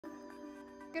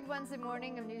Good Wednesday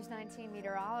morning. I'm News 19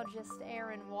 meteorologist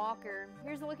Erin Walker.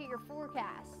 Here's a look at your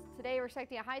forecast. Today we're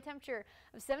expecting a high temperature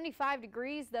of 75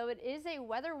 degrees, though it is a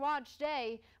weather watch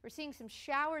day. We're seeing some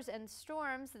showers and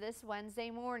storms this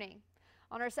Wednesday morning.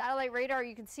 On our satellite radar,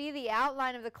 you can see the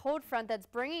outline of the cold front that's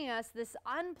bringing us this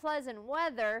unpleasant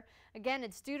weather. Again,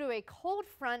 it's due to a cold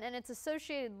front and its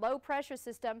associated low pressure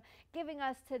system giving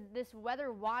us to this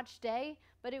weather watch day,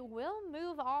 but it will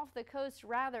move off the coast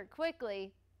rather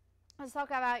quickly. Let's talk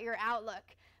about your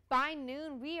outlook. By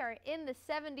noon, we are in the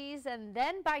 70s, and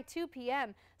then by 2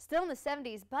 p.m., still in the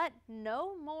 70s, but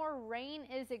no more rain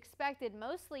is expected,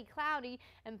 mostly cloudy,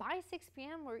 and by 6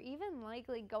 p.m., we're even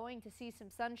likely going to see some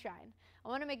sunshine. I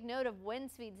want to make note of wind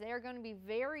speeds. They are going to be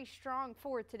very strong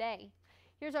for today.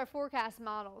 Here's our forecast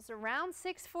models. Around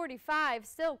 6:45,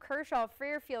 still Kershaw,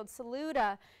 Fairfield,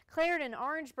 Saluda, Clarendon,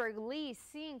 Orangeburg, Lee,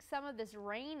 seeing some of this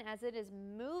rain as it is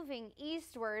moving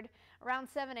eastward. Around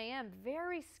 7 a.m.,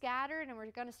 very scattered, and we're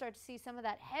going to start to see some of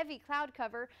that heavy cloud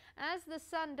cover as the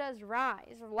sun does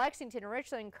rise. Lexington,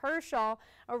 Richland, Kershaw,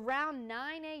 around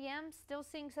 9 a.m., still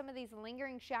seeing some of these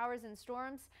lingering showers and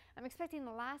storms. I'm expecting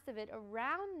the last of it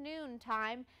around noon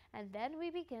time, and then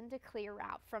we begin to clear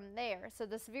out from there. So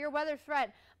the severe weather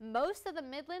threat, most of the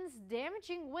Midlands,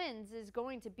 damaging winds is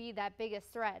going to be that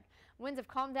biggest threat. Winds have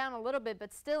calmed down a little bit,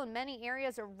 but still in many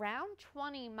areas around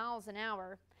 20 miles an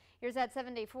hour. Here's that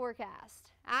 7-day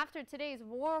forecast. After today's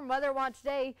warm weather watch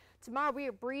day, tomorrow we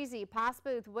are breezy,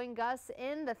 possibly with wind gusts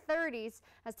in the 30s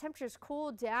as temperatures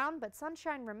cool down, but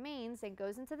sunshine remains and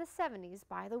goes into the 70s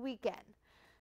by the weekend.